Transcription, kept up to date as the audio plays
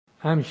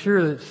I'm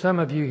sure that some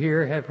of you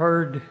here have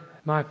heard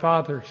my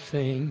father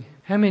sing.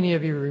 How many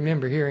of you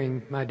remember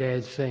hearing my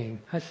dad sing?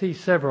 I see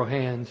several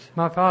hands.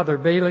 My father,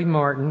 Bailey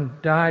Martin,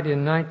 died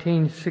in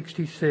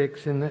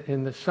 1966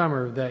 in the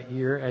summer of that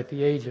year at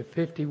the age of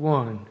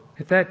 51.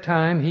 At that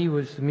time, he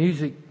was the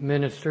music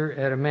minister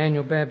at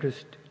Emmanuel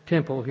Baptist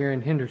Temple here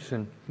in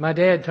Henderson. My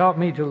dad taught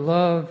me to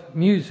love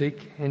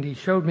music, and he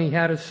showed me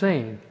how to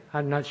sing.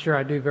 I'm not sure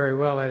I do very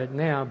well at it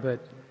now,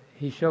 but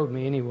he showed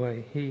me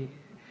anyway.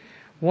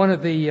 One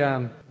of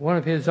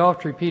his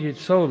oft-repeated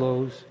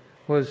solos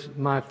was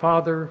 "My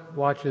Father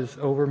Watches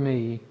Over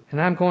Me,"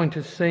 and I'm going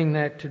to sing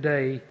that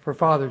today for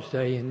Father's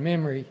Day in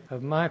memory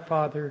of my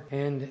father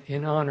and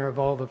in honor of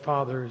all the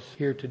fathers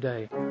here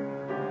today.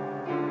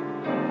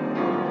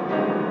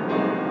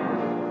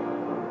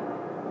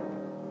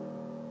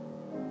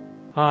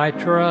 I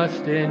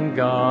trust in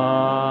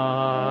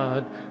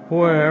God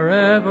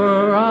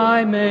wherever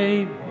I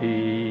may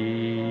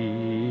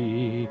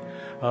be,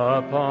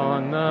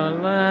 upon the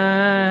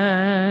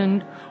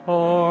land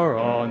or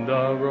on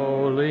the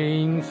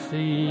rolling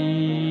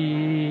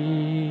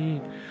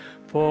sea.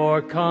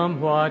 For come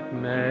what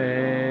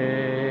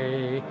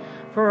may,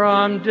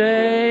 from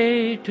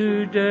day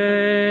to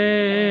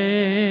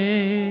day,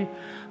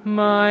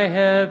 my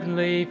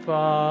Heavenly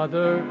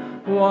Father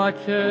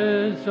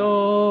watches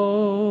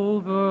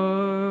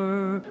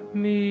over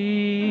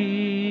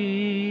me.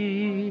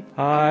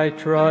 I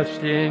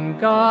trust in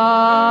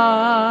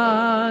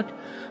God.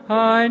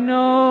 I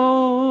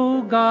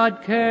know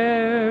God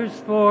cares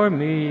for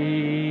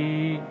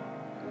me.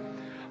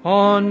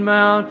 On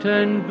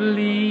mountain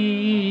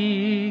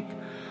bleak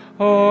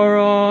or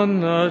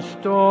on the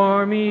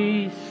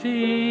stormy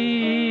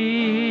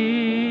sea,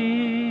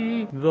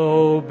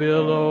 though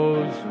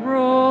billows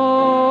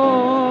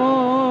roll,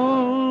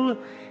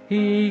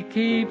 He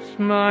keeps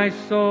my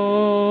soul.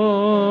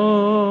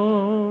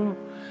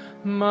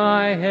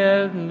 My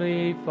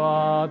Heavenly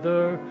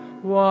Father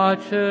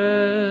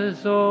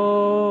watches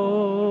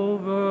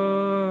over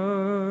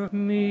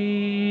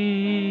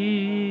me.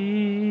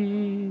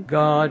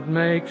 God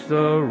makes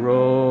the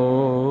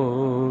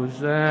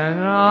rose an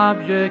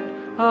object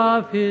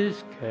of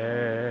His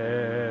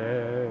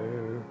care.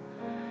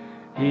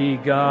 He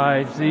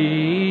guides the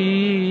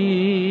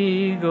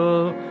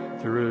eagle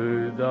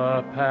through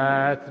the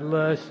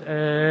pathless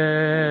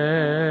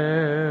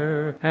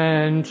air,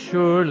 and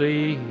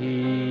surely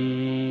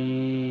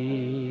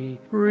He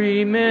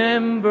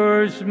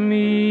remembers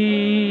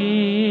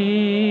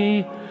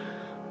me.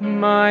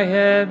 My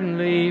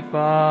Heavenly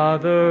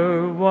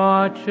Father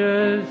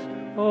watches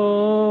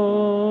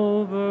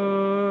over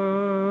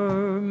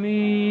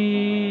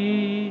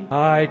me.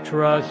 I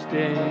trust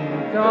in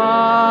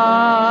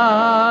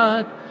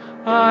God.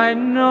 I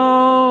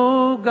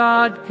know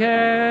God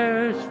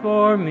cares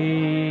for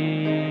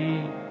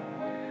me.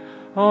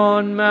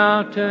 On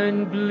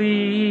mountain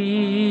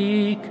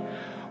bleak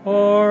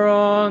or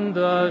on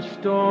the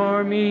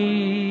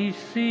stormy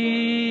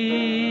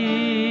sea,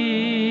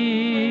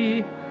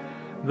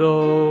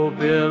 though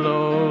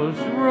billows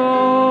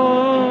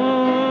roll,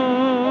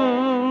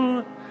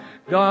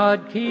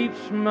 God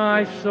keeps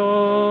my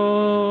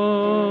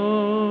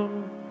soul.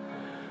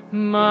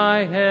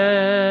 My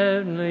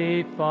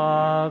Heavenly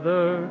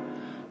Father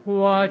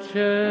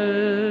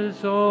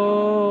watches over